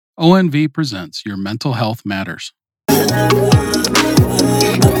ONV presents Your Mental Health Matters.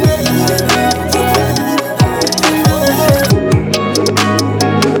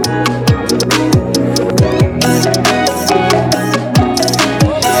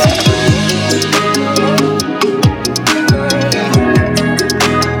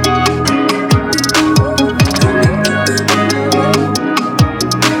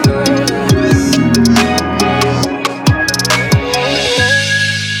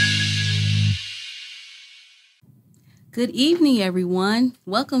 Good evening, everyone.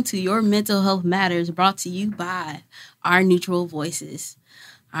 Welcome to Your Mental Health Matters, brought to you by our Neutral Voices.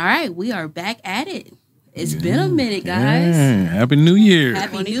 All right, we are back at it. It's been a minute, guys. Yeah. Happy New Year.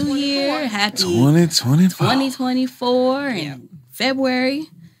 Happy New Year. Happy 2024. and February.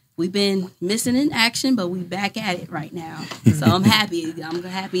 We've been missing in action, but we back at it right now. So I'm happy. I'm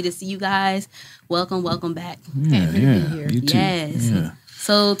happy to see you guys. Welcome back. Yeah. You too. Yes. Yeah.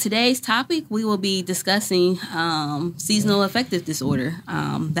 So today's topic, we will be discussing seasonal affective disorder.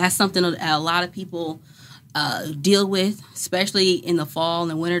 That's something a lot of people deal with, especially in the fall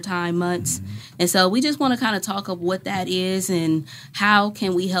and wintertime months. Mm-hmm. And so we just want to kind of talk about what that is and how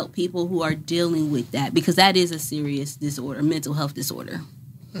can we help people who are dealing with that, because that is a serious disorder, mental health disorder.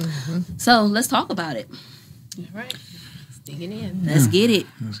 Mm-hmm. So let's talk about it. All right. Digging in. Let's get it.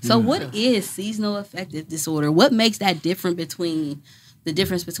 So what is seasonal affective disorder? What makes that difference between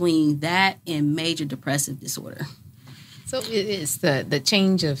that and major depressive disorder? So it is the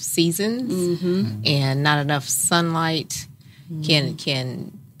change of seasons, and not enough sunlight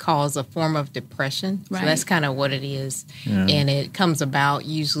can cause a form of depression. Right. So that's kind of what it is. Yeah. And it comes about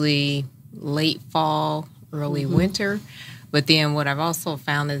usually late fall, early winter. But then what I've also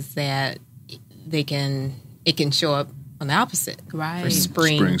found is that it can show up on the opposite. Right. For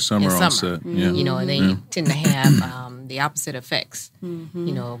spring, summer. Onset. Yeah. You know, and they tend to have the opposite effects,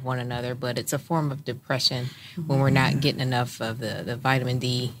 of one another. But it's a form of depression when we're not getting enough of the vitamin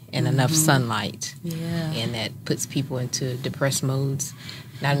D and enough sunlight. Yeah. And that puts people into depressed modes.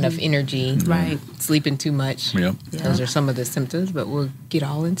 Not enough energy. Right. Sleeping too much. Yep. Those are some of the symptoms, but we'll get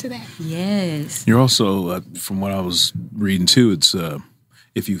all into that. Yes. You're also, from what I was reading too, it's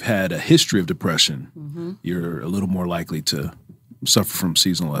if you've had a history of depression, you're a little more likely to suffer from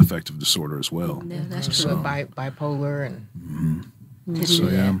seasonal affective disorder as well. Yeah, that's true. So, bipolar and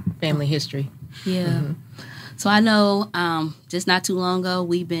family history. Yeah. So I know just not too long ago,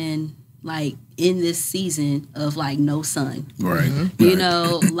 we've been in this season of no sun. Right. You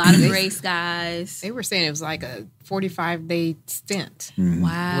know, a lot of gray skies. They were saying it was like a 45-day stint.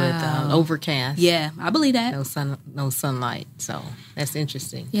 Wow. With overcast. Yeah, I believe that. No sunlight. So that's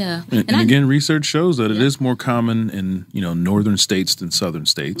interesting. Yeah. And again, research shows that it is more common in, northern states than southern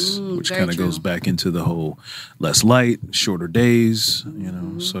states, which kind of goes back into the whole less light, shorter days,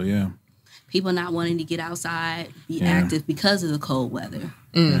 so yeah. People not wanting to get outside, be active because of the cold weather.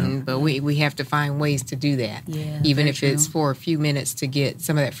 But we have to find ways to do that. Yeah, even if it's for a few minutes to get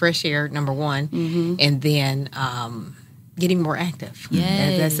some of that fresh air, number one, and then getting more active.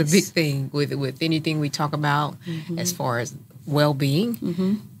 Yes. That's a big thing with anything we talk about as far as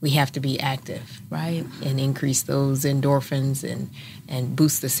well-being. We have to be active. Right. And increase those endorphins and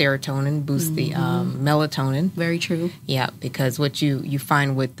boost the serotonin, boost the melatonin. Very true. Yeah, because what you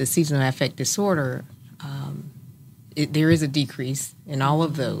find with the seasonal affective disorder, there is a decrease in all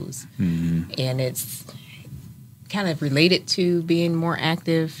of those. And it's kind of related to being more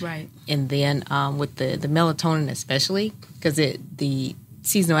active. Right. And then with the melatonin especially, because the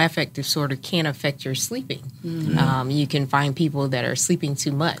seasonal affective disorder can affect your sleeping. You can find people that are sleeping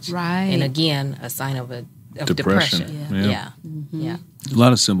too much. Right. And again, a sign of depression. Yeah. A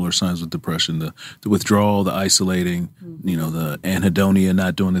lot of similar signs with depression, the withdrawal, the isolating, the anhedonia,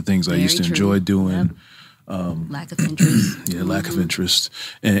 not doing the things I used to enjoy doing. Lack of interest. Lack of interest.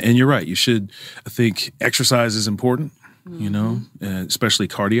 And you're right. I think exercise is important, especially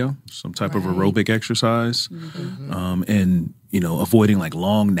cardio, some type of aerobic exercise. And, avoiding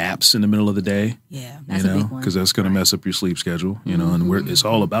long naps in the middle of the day. Yeah, that's a big one. Because that's going to mess up your sleep schedule, and it's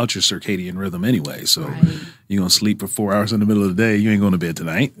all about your circadian rhythm anyway. So you're going to sleep for 4 hours in the middle of the day. You ain't going to bed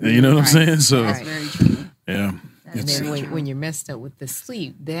tonight. You know what I'm saying? So, that's very true. Yeah. And then when you're messed up with the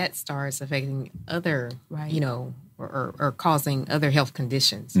sleep, that starts affecting other, or causing other health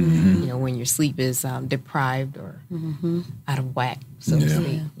conditions. When your sleep is deprived or out of whack, so to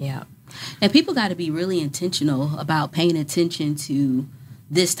speak. Yeah. And people got to be really intentional about paying attention to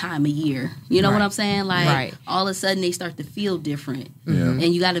this time of year. You know what I'm saying? All of a sudden they start to feel different. And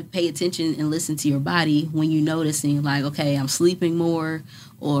you got to pay attention and listen to your body when you're noticing okay, I'm sleeping more,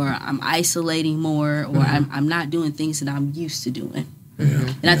 or I'm isolating more, or I'm not doing things that I'm used to doing.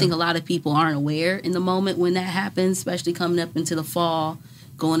 And I think a lot of people aren't aware in the moment when that happens, especially coming up into the fall,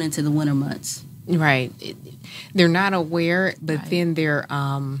 going into the winter months. Right. They're not aware, but then they're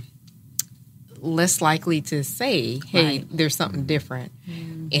less likely to say, hey, there's something different.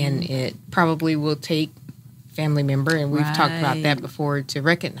 And it probably will take family member, and we've talked about that before, to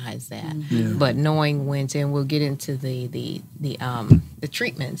recognize that. But knowing when to, and we'll get into the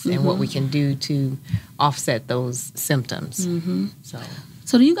treatments and what we can do to offset those symptoms.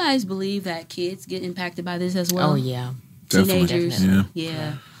 So do you guys believe that kids get impacted by this as well? Oh, yeah. Teenagers? Definitely.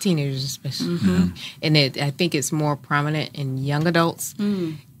 Yeah. Teenagers especially. And I think it's more prominent in young adults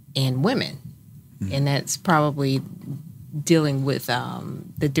and women. And that's probably dealing with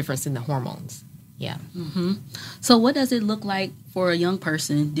the difference in the hormones. Yeah. So what does it look like for a young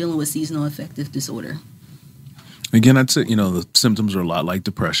person dealing with seasonal affective disorder? Again, I'd say, the symptoms are a lot like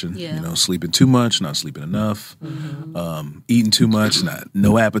depression. Sleeping too much, not sleeping enough, eating too much,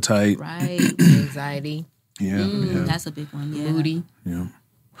 no appetite. Anxiety. That's a big one. Moody.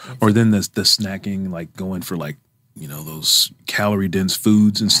 Or then the snacking, like going for those calorie-dense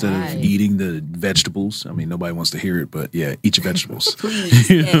foods instead of eating the vegetables. I mean, nobody wants to hear it, but eat your vegetables. Please.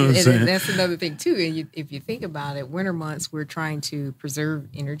 And that's another thing, too. And if you think about it, winter months, we're trying to preserve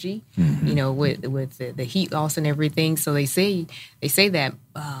energy, with the heat loss and everything. So they say that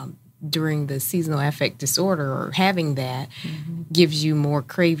during the seasonal affect disorder, or having that gives you more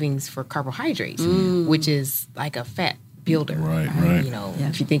cravings for carbohydrates, which is like a fat builder. Right.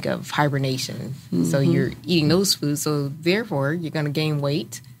 If you think of hibernation, so you're eating those foods, so therefore you're going to gain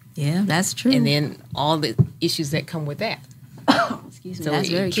weight. Yeah, that's true. And then all the issues that come with that. Excuse me. So that's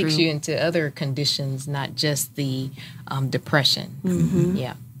very it kicks true. you into other conditions, not just the depression.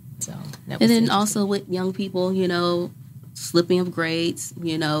 Yeah. So that was and then also with young people, slipping of grades.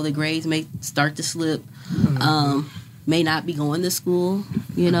 The grades may start to slip. May not be going to school.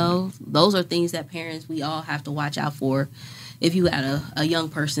 Those are things that parents, we all have to watch out for if you had a young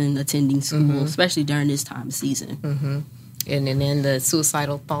person attending school, especially during this time of season. And then the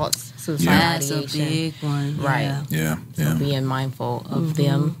suicidal thoughts, That's ideation. a big one. Right. Yeah. So being mindful of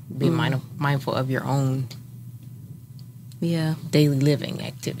them, being mindful of your own daily living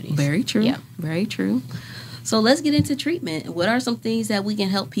activities. Very true. Yeah. Very true. So let's get into treatment. What are some things that we can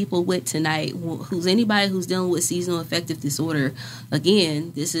help people with tonight? Anybody who's dealing with seasonal affective disorder?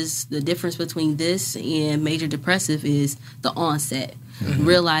 Again, this is the difference between this and major depressive is the onset.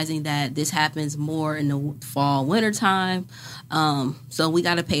 Realizing that this happens more in the fall, winter time. So we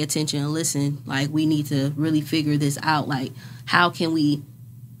got to pay attention and listen. Like, we need to really figure this out. Like, how can we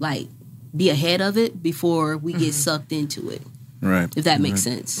be ahead of it before we get sucked into it? Right. If that makes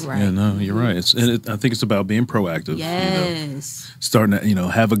sense. Right. Yeah, no, you're right. I think it's about being proactive. Yes. Starting to,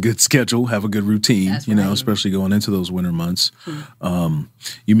 have a good schedule, have a good routine, That's right. especially going into those winter months.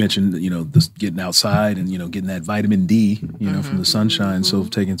 You mentioned, this getting outside and, getting that vitamin D, from the sunshine. So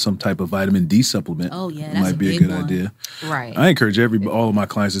taking some type of vitamin D supplement might be a good idea. Right. I encourage all of my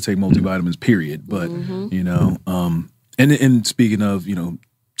clients to take multivitamins, period. But, and speaking of,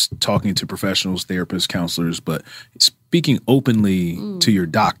 talking to professionals, therapists, counselors, but speaking openly to your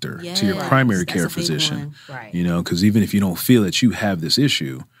doctor, to your primary care physician, Right. because even if you don't feel that you have this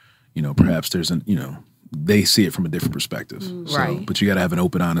issue, perhaps there's they see it from a different perspective. Right. But you got to have an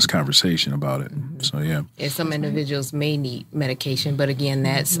open, honest conversation about it. So, yeah. And some individuals may need medication, but again,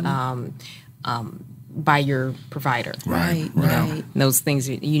 that's by your provider. Right. Those things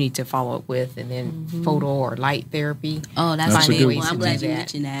that you need to follow up with, and then photo or light therapy. Oh, that's a good one. one. I'm glad you that.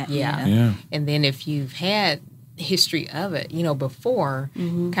 mentioned that. Yeah. And then if you've had history of it, before,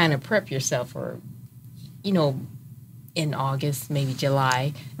 kind of prep yourself for, in August, maybe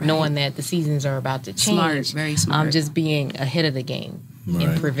July, knowing that the seasons are about to change. Smart, very smart. Just being ahead of the game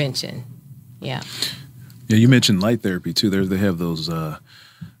in prevention. Yeah. Yeah, you mentioned light therapy, too. They have those, I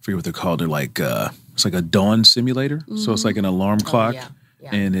forget what they're called. They're like, it's like a dawn simulator. So it's like an alarm clock. Yeah.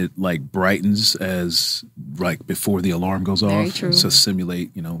 And it brightens as before the alarm goes Very off. true. So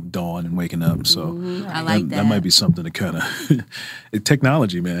simulate, dawn and waking up. So I like that. That might be something to kind of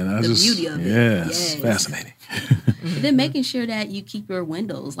technology, man. The beauty of it. Yeah, it's fascinating. And then making sure that you keep your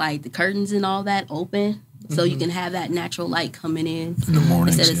windows, like the curtains and all that, open, so you can have that natural light coming in the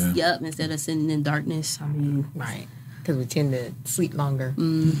mornings. instead of sitting in darkness. I mean, Right. Because we tend to sleep longer,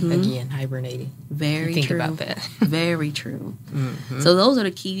 again, hibernating. Very Think true. about that. Very true. So those are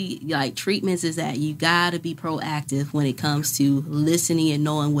the key treatments, is that you got to be proactive when it comes to listening and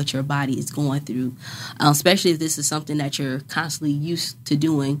knowing what your body is going through, especially if this is something that you're constantly used to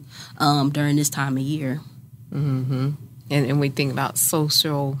doing during this time of year. And we think about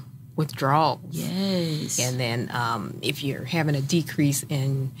social withdrawals. Yes. And then if you're having a decrease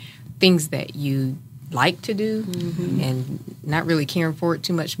in things that you like to do and not really caring for it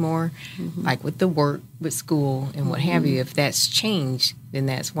too much more, like with the work, with school, and what have you, if that's changed, then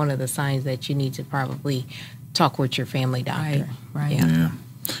that's one of the signs that you need to probably talk with your family doctor. Right. Yeah.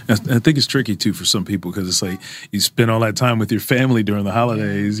 I think it's tricky too for some people because it's like you spend all that time with your family during the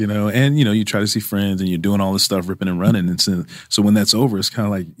holidays, you know, and you try to see friends and you're doing all this stuff, ripping and running, and so when that's over, it's kind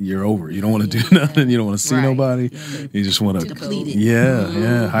of like you're over. You don't want to do nothing. You don't want to see nobody. You just want to deplete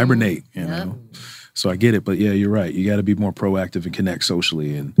it. Hibernate. You know. So I get it, but yeah, you're right. You got to be more proactive and connect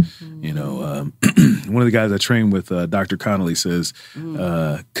socially. And one of the guys I train with, Dr. Connolly, says,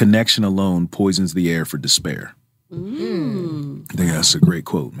 "Connection alone poisons the air for despair." I think that's a great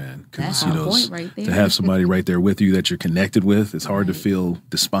quote, man. That's a point right there. To have somebody right there with you that you're connected with, it's hard to feel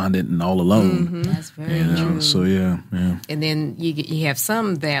despondent and all alone. That's very true. So yeah. And then you have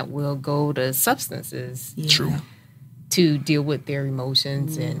some that will go to substances. True. To deal with their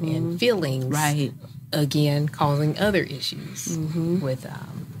emotions and feelings. Right. Again, causing other issues with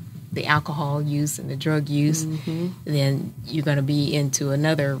the alcohol use and the drug use. Then you're going to be into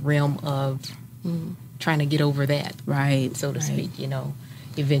another realm of trying to get over that. Right. So to speak,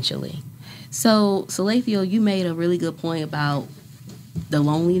 eventually. So, Salathiel, you made a really good point about the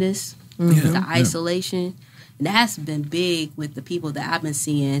loneliness, the isolation. And that's been big with the people that I've been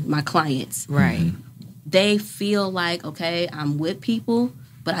seeing, my clients. Right. They feel like, okay, I'm with people,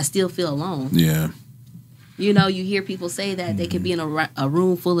 but I still feel alone. Yeah. You hear people say that they can be in a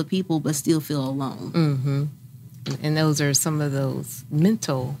room full of people but still feel alone. And those are some of those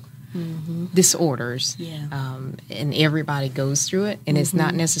mental disorders. Yeah. And everybody goes through it. And it's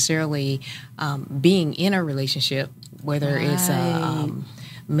not necessarily being in a relationship, whether it's a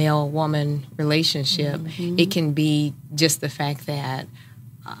male-woman relationship. It can be just the fact that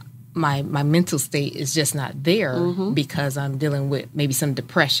my mental state is just not there because I'm dealing with maybe some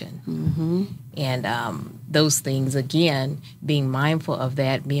depression. And those things, again, being mindful of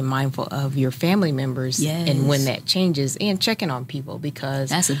that, being mindful of your family members and when that changes, and checking on people, because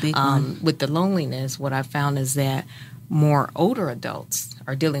that's a big one. With the loneliness, what I found is that more older adults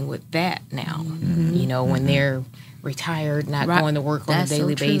are dealing with that now. When they're retired, not going to work on a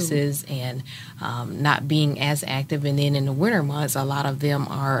daily basis, and not being as active. And then in the winter months, a lot of them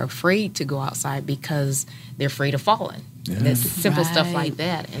are afraid to go outside because they're afraid of falling. And it's simple stuff like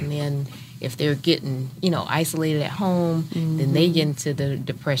that. And then if they're getting, isolated at home, then they get into the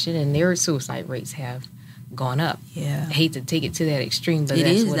depression, and their suicide rates have gone up. Yeah. I hate to take it to that extreme, but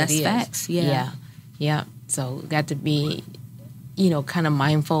that's facts. Yeah. So got to be kind of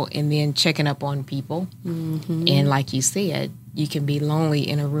mindful, and then checking up on people. And like you said, you can be lonely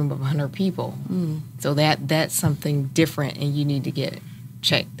in a room of 100 people. So that's something different, and you need to get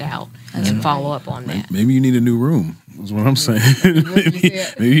checked out and follow up on that. Maybe you need a new room. That's what I'm saying.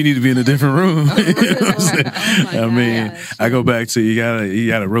 maybe you need to be in a different room. I go back to you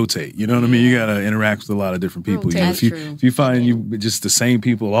gotta rotate. You know what I mean? You gotta interact with a lot of different people. If you find you just the same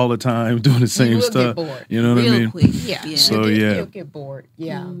people all the time doing the same stuff, you know what I mean? Quick. So you'll get bored.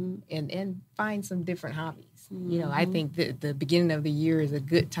 And find some different hobbies. I think the beginning of the year is a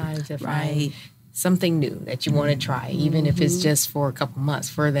good time to find something new that you want to try, even if it's just for a couple months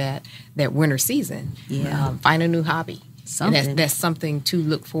for that winter season. Find a new hobby. And that's something to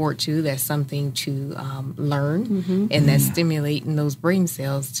look forward to. That's something to learn, and that's stimulating those brain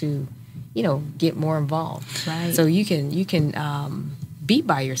cells to, get more involved. Right. So you can be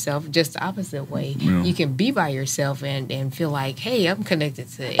by yourself, just the opposite way. Yeah. You can be by yourself and feel like, hey, I'm connected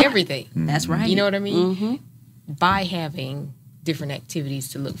to everything. That's right. You know what I mean? By having different activities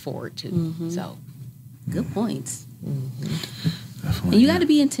to look forward to. So, good points. And you got to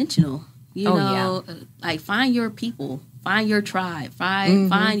be intentional. Like find your people, find your tribe,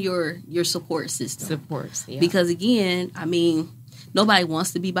 find your support system. Because again, nobody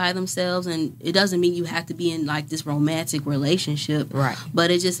wants to be by themselves, and it doesn't mean you have to be in like this romantic relationship. Right. But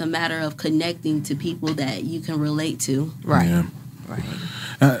it's just a matter of connecting to people that you can relate to. Right. Yeah. Right.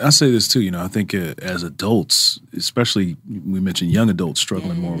 I say this too, I think as adults, especially we mentioned young adults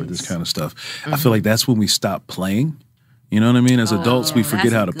struggling more with this kind of stuff, I feel like that's when we stop playing. You know what I mean? As adults, we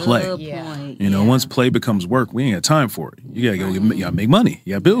forget how to play. Once play becomes work, we ain't got time for it. You gotta make money.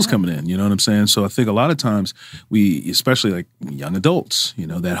 You got bills coming in. You know what I'm saying? So I think a lot of times we, especially like young adults,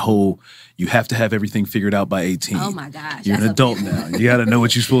 that whole you have to have everything figured out by 18. Oh my gosh, you're an adult now. You got to know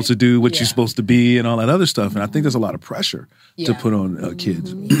what you're supposed to do, what you're supposed to be, and all that other stuff. And I think there's a lot of pressure to put on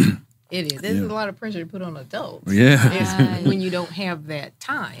kids. It is. There's a lot of pressure to put on adults. Right. When you don't have that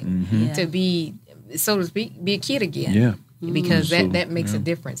time to be, so to speak, be a kid again. because that makes a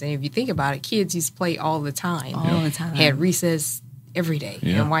difference. And if you think about it, kids used to play all the time. All the time. Had recess every day.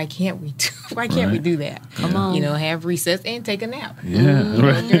 Yeah. And why can't we do that? Come on. You know, have recess and take a nap. Yeah.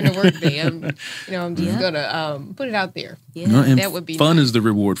 During the workday. I'm just gonna put it out there. Yeah. And that would be fun nice. is the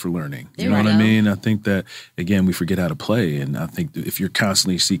reward for learning. You There know we what I go. mean? I think that, again, we forget how to play. And I think that if you're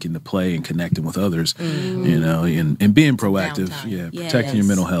constantly seeking to play and connecting with others, you know, and being proactive, Downtime. protecting your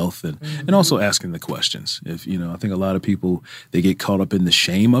mental health and also asking the questions. If, you know, I think a lot of people, they get caught up in the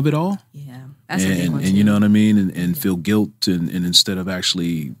shame of it all. Yeah. That's a big one, And you know what I mean? And feel guilt. And instead of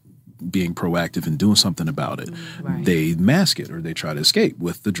actually being proactive and doing something about it, they mask it or they try to escape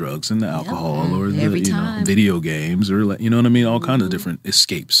with the drugs and the alcohol or the Every time. video games or you know what I mean, all kinds of different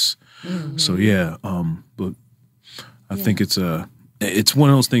escapes. So but I think it's one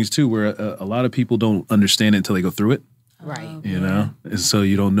of those things too where a lot of people don't understand it until they go through it. Right. You know, and so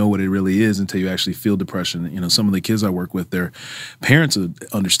you don't know what it really is until you actually feel depression. You know, some of the kids I work with, their parents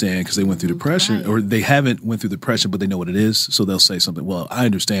understand because they went through depression, or they haven't went through depression, but they know what it is. So they'll say something. Well, I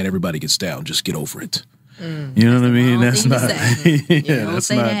understand. Everybody gets down. Just get over it. You know what I mean? That's not. That's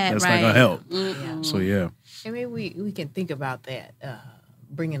not gonna help. So yeah. And maybe we can think about that,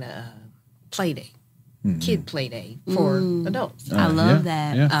 bringing a play day. Kid play day for adults. I love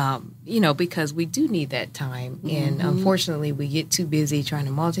that. Yeah. You know, because we do need that time. And unfortunately, we get too busy trying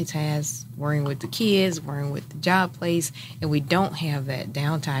to multitask, worrying with the kids, worrying with the job place, and we don't have that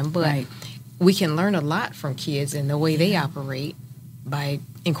downtime. But we can learn a lot from kids and the way they operate by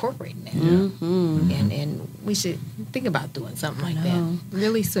incorporating that. And we should think about doing something like that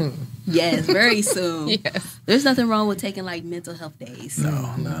really soon. Yes, very soon. Yes. There's nothing wrong with taking like mental health days.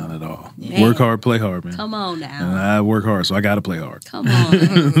 No, not at all. Man. Work hard, play hard, man. Come on And now. I work hard, so I got to play hard. Come on.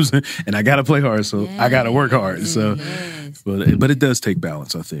 And I got to play hard, so I got to work hard. So, Yes. but it does take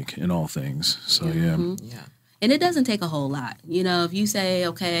balance, I think, in all things. So yeah. And it doesn't take a whole lot. You know, if you say,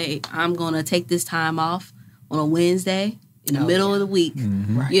 okay, I'm going to take this time off on a Wednesday in the middle of the week,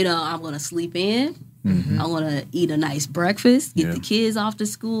 you know, I'm going to sleep in. I'm going to eat a nice breakfast, get the kids off to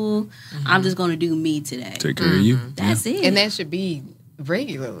school. I'm just going to do me today. Take care of you. That's it. And that should be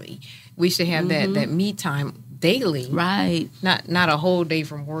regularly. We should have that me time daily. Right. Not a whole day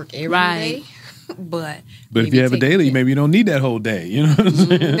from work every day. But if you have a daily, maybe you don't need that whole day. You know what I'm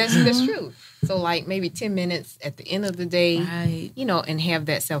saying? That's true. So like maybe 10 minutes at the end of the day, you know, and have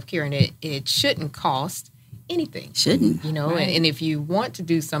that self-care. And it shouldn't cost anything. Shouldn't. You know, and if you want to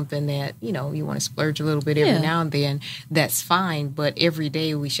do something that, you know, you want to splurge a little bit every now and then, that's fine. But every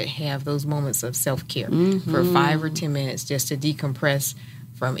day we should have those moments of self-care for 5 or 10 minutes just to decompress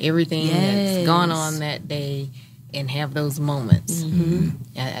from everything that's gone on that day and have those moments.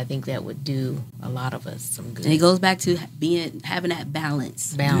 I think that would do a lot of us some good. And it goes back to having that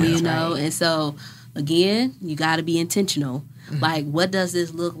balance. You know, and so again, you got to be intentional. Like, what does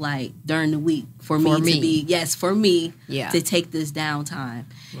this look like during the week for me to be? Yes, for me to take this downtime.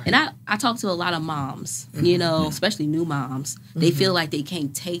 And I talk to a lot of moms, you know, especially new moms. They feel like they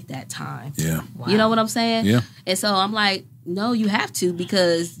can't take that time. Yeah. Wow. You know what I'm saying? Yeah. And so I'm like, no, you have to,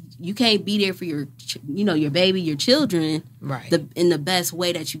 because you can't be there for your baby, your children, in the best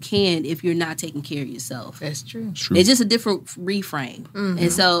way that you can if you're not taking care of yourself. That's true. It's just a different reframe.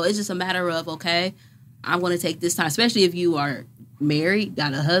 And so it's just a matter of, okay, I want to take this time, especially if you are married,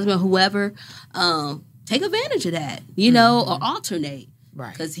 got a husband, whoever, take advantage of that, you know, or alternate.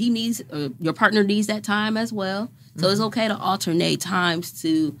 Right. Because your partner needs that time as well. So it's okay to alternate times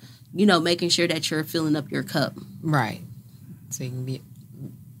to, you know, making sure that you're filling up your cup. Right. So you can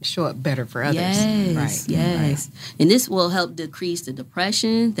show up better for others. Yes, yes. And this will help decrease the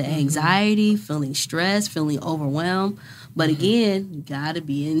depression, the anxiety, feeling stressed, feeling overwhelmed. But again, you got to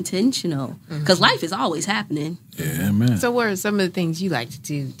be intentional because life is always happening. Yeah, man. So what are some of the things you like to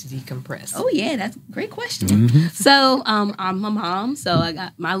do to decompress? Oh, yeah, that's a great question. So I'm a mom, so I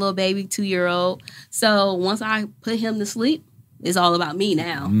got my little baby, 2-year-old. So once I put him to sleep, it's all about me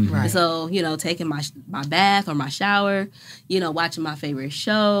now. Right. So, you know, taking my bath or my shower, you know, watching my favorite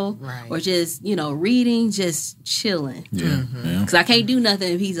show, or just, you know, reading, just chilling. Yeah. Because I can't do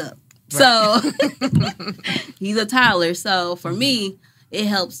nothing if he's up. So he's a toddler. So for me, it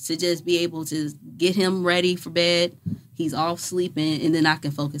helps to just be able to get him ready for bed. He's off sleeping, and then I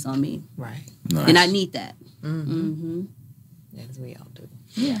can focus on me. Right. Nice. And I need that. As we all do.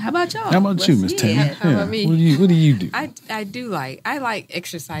 Yeah. How about y'all? How about you, Miss Tammy? How about me? What do you do? I like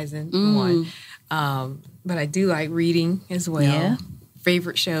exercising, one. But I do like reading as well. Yeah.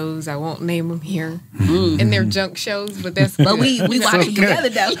 Favorite shows, I won't name them here. And they're junk shows, but that's good. But we watch it together,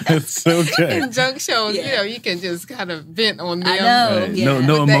 though. That's okay. And junk shows, you know, you can just kind of vent on them. I know. Right. Yeah. No With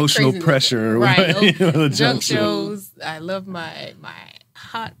that emotional craziness. pressure. Right. You know, Junk shows, love my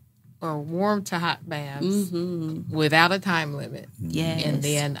hot or warm to hot baths without a time limit. Yes. And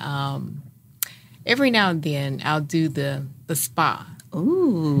then every now and then I'll do the spa.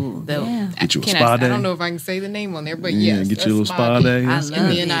 Ooh, Get you a spa day. I don't know if I can say the name on there, but yes. Get you a little spa day. I love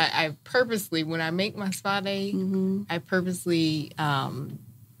And then it. I purposely, when I make my spa day, I purposely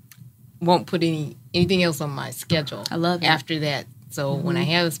won't put anything else on my schedule. I love it. After that. So when I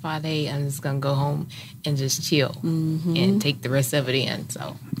have a spa day, I'm just going to go home and just chill and take the rest of it in.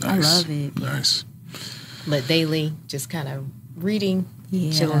 So I love it. Nice. But daily, just kind of reading,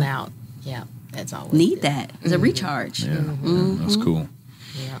 chilling out. Yeah, that's always Need good. that. It's a recharge. Yeah, that's cool.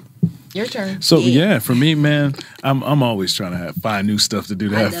 Yeah. Your turn. So for me, man, I'm always trying to find new stuff to do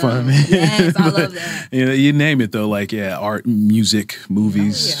to have fun. Yes, I love that. You name it though, like art, music,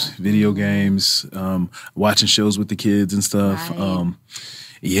 movies, video games, watching shows with the kids and stuff. Right.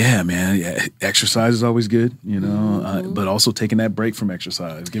 Exercise is always good, but also taking that break from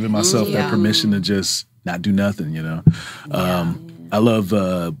exercise, giving myself that permission to just not do nothing, I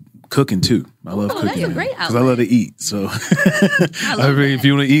love cooking too. I love cooking. That's a great because I love to eat. So if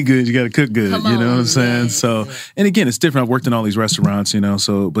you want to eat good, you got to cook good. Come you know on, what I'm saying? yes. So, and again, it's different. I've worked in all these restaurants,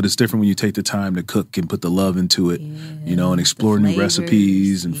 but it's different when you take the time to cook and put the love into it, and explore new flavors.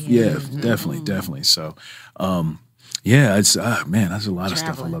 recipes. And definitely. So, it's that's a lot of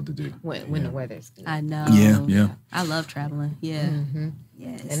stuff I love to do. When the weather's good. I know. Yeah. I love traveling. Yeah.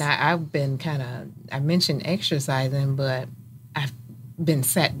 Yes. And I've been I mentioned exercising, but I've been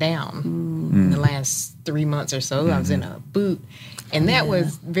sat down in the last 3 months or so. I was in a boot, and that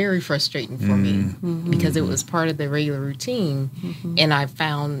was very frustrating for me because it was part of the regular routine, and I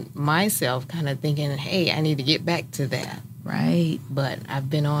found myself kind of thinking, hey, I need to get back to that. Right. But I've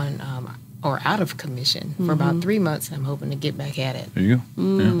been on or out of commission for about 3 months, and I'm hoping to get back at it. There you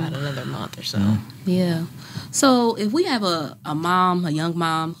go. About another month or so. Yeah. So if we have a young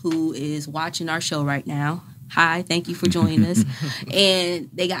mom who is watching our show right now, hi, thank you for joining us. And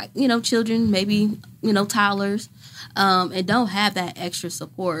they got, children, maybe, toddlers, and don't have that extra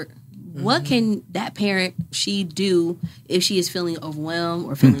support. What can that parent, she do if she is feeling overwhelmed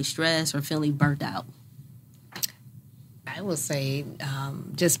or feeling stressed or feeling burnt out? I will say,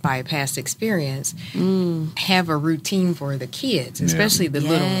 just by past experience, have a routine for the kids, especially the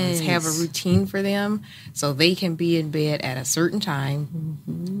little ones. Have a routine for them so they can be in bed at a certain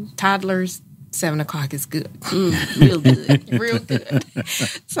time. Toddlers, 7 o'clock is good. Real good. Real good.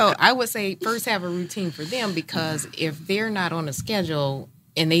 So I would say first have a routine for them, because if they're not on a schedule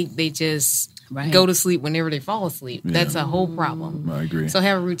and they just go to sleep whenever they fall asleep, that's a whole problem. I agree. So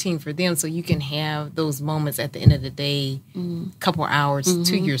have a routine for them so you can have those moments at the end of the day, couple hours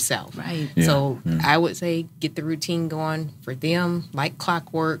to yourself. Right. So I would say get the routine going for them like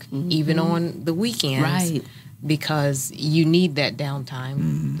clockwork, even on the weekends. Right. Because you need that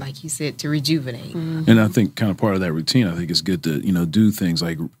downtime, like you said, to rejuvenate. And I think kind of part of that routine, I think it's good to, do things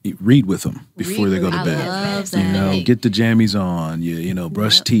like read with them before they go to bed. Love that. Get the jammies on,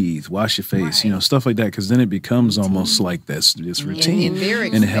 brush teeth, wash your face, stuff like that. Because then it becomes almost like this routine.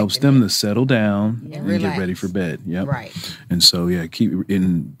 And it helps them to settle down and get ready for bed. Yep. Right. And so,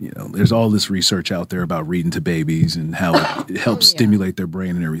 there's all this research out there about reading to babies and how it helps stimulate their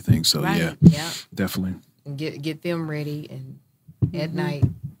brain and everything. So, definitely. And get them ready, and at night,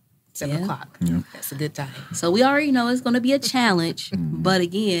 7 o'clock. Yeah. That's a good time. So we already know it's going to be a challenge, but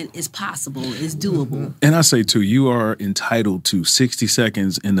again, it's possible. It's doable. And I say, too, you are entitled to 60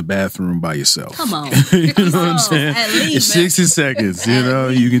 seconds in the bathroom by yourself. Come on. You know what I'm saying? At least, it's 60 seconds.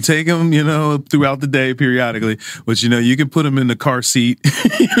 You can take them, throughout the day periodically, but, you can put them in the car seat.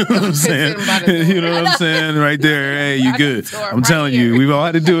 You know what I'm saying? You know what I'm saying? Right there. Hey, you good. I'm telling you, we've all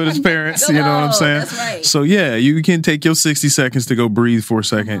had to do it as parents. You know what I'm saying? That's right. So, you can take your 60 seconds to go breathe for a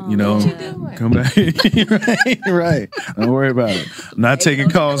second, come back. right. Don't worry about it. I'm not taking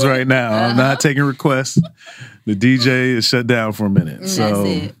calls right now. I'm not taking requests. The DJ is shut down for a minute.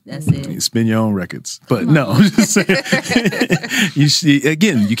 So that's it. Spin your own records. But no, I'm just saying.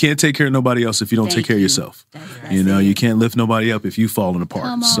 You can't take care of nobody else if you don't take care of yourself. That's you can't lift nobody up if you falling apart.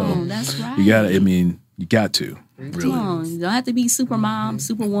 Come on, so that's right. You got to. Really. Come on. You don't have to be super mom,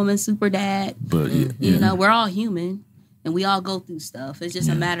 super woman, super dad. But we're all human. And we all go through stuff. It's just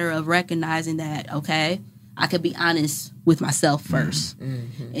a matter of recognizing that, okay, I could be honest with myself first.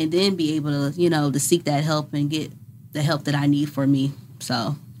 And then be able to, to seek that help and get the help that I need for me.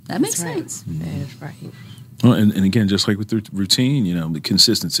 So that makes sense. That's right. Well, and again, just like with the routine, the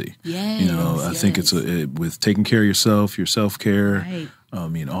consistency. Yes, I think it's with taking care of yourself, your self-care,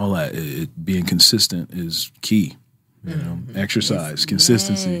 all that, being consistent is key. You know, exercise,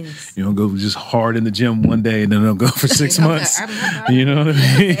 consistency. You don't go just hard in the gym one day and then don't go for 6 months. You know what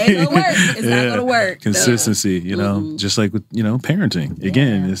I mean? It ain't gonna work. It's not gonna work. Consistency, you know, just like with, you know, parenting.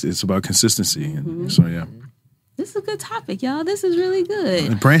 Again, it's about consistency. And so, yeah. This is a good topic, y'all. This is really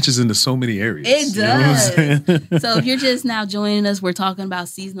good. It branches into so many areas. It does. You know what I'm saying? So if you're just now joining us, we're talking about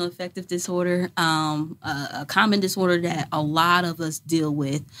seasonal affective disorder, a common disorder that a lot of us deal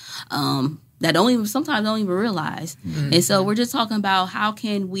with. That sometimes don't even realize. And so we're just talking about how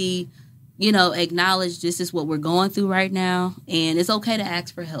can we, you know, acknowledge this is what we're going through right now. And it's okay to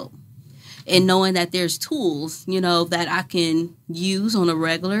ask for help. And knowing that there's tools, you know, that I can use on a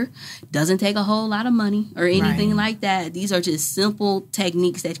regular. Doesn't take a whole lot of money or anything like that. These are just simple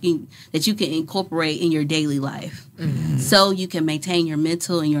techniques that you can incorporate in your daily life. So you can maintain your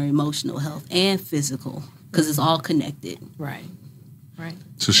mental and your emotional health and physical, because it's all connected. Right.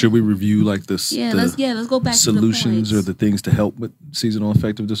 So should we review like this? Let's go back solutions to the or the things to help with seasonal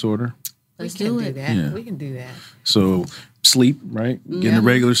affective disorder. Let's do it. Yeah. We can do that. So sleep, right? Getting a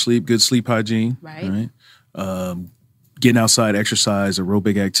regular sleep, good sleep hygiene, right? Getting outside, exercise,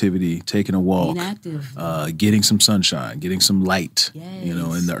 aerobic activity, taking a walk, being active, getting some sunshine, getting some light, you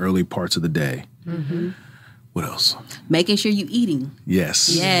know, in the early parts of the day. What else? Making sure you're eating. Yes.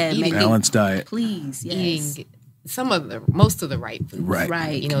 Yeah. Balanced diet. Please. Yes. Eating most of the right foods.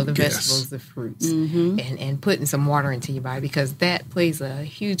 Right. You know, the vegetables, the fruits, and putting some water into your body, because that plays a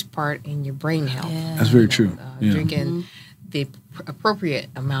huge part in your brain health. Yeah. That's very true. Drinking the appropriate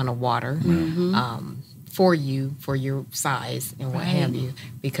amount of water for your size and what have you,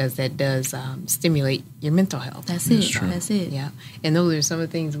 because that does stimulate your mental health. That's it. Yeah. And those are some of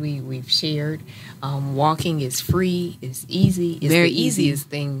the things we've shared. Walking is free, it's easy. It's very the easiest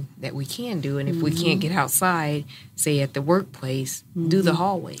thing that we can do. And if we can't get outside, say at the workplace, do the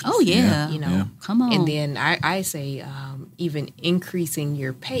hallways. Oh, yeah. You know, come on. And then I say even increasing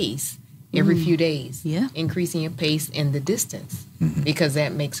your pace every few days. Yeah. Increasing your pace and the distance, because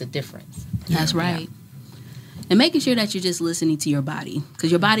that makes a difference. That's right. And making sure that you're just listening to your body,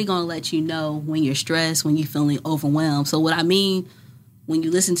 because your body going to let you know when you're stressed, when you're feeling overwhelmed. So what I mean, when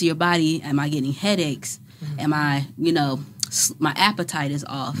you listen to your body, am I getting headaches? Am I, you know, my appetite is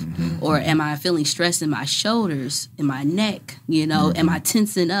off? Or am I feeling stressed in my shoulders, in my neck? You know, am I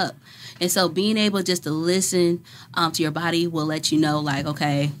tensing up? And so being able just to listen to your body will let you know, like,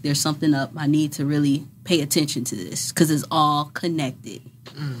 okay, there's something up. I need to really pay attention to this, because it's all connected.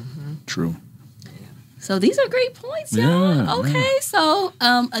 True. So these are great points, y'all. Yeah, okay, so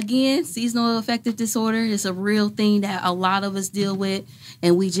again, seasonal affective disorder is a real thing that a lot of us deal with.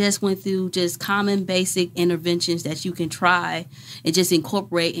 And we just went through just common basic interventions that you can try and just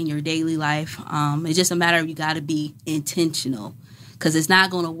incorporate in your daily life. It's just a matter of you got to be intentional, because it's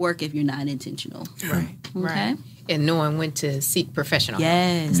not going to work if you're not intentional. Right. Okay. Right. And knowing when to seek professional help.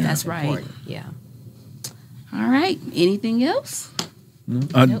 Yes, that's right. Important. Yeah. All right. Anything else?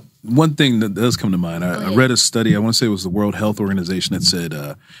 Nope. One thing that does come to mind, I read a study, I want to say it was the World Health Organization, that said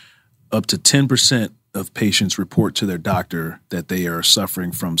up to 10% of patients report to their doctor that they are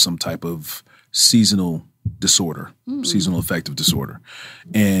suffering from some type of seasonal disorder, seasonal affective disorder.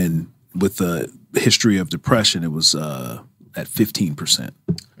 And with the history of depression, it was at 15%.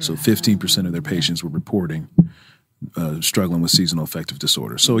 So 15% of their patients were reporting struggling with seasonal affective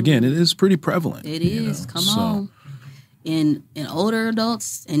disorder. So again, it is pretty prevalent. It is. Come on. In older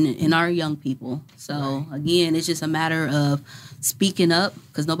adults and in our young people. So again, it's just a matter of speaking up,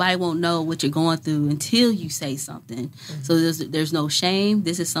 because nobody won't know what you're going through until you say something. So there's no shame.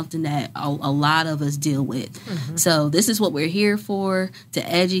 This is something that a lot of us deal with. So this is what we're here for, to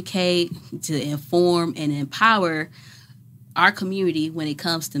educate, to inform, and empower our community when it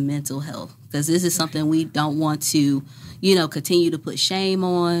comes to mental health, because this is something we don't want to, you know, continue to put shame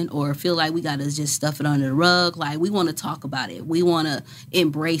on or feel like we got to just stuff it under the rug. Like, we want to talk about it. We want to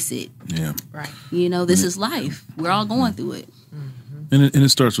embrace it. Yeah. Right. You know, this is life. We're all going through it. And it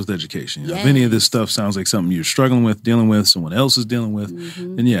starts with education. You know? If any of this stuff sounds like something you're struggling with, dealing with, someone else is dealing with,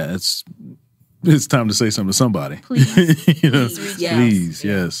 then it's time to say something to somebody. Please. You know, please,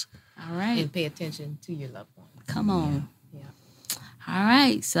 yes. All right. And pay attention to your loved ones. Come on. Yeah. All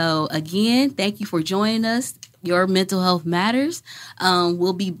right. So again, thank you for joining us. Your Mental Health Matters.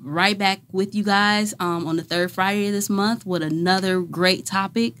 We'll be right back with you guys on the third Friday of this month with another great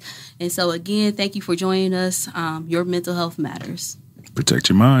topic. And so again, thank you for joining us. Your Mental Health Matters. Protect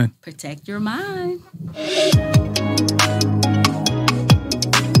your mind. Protect your mind.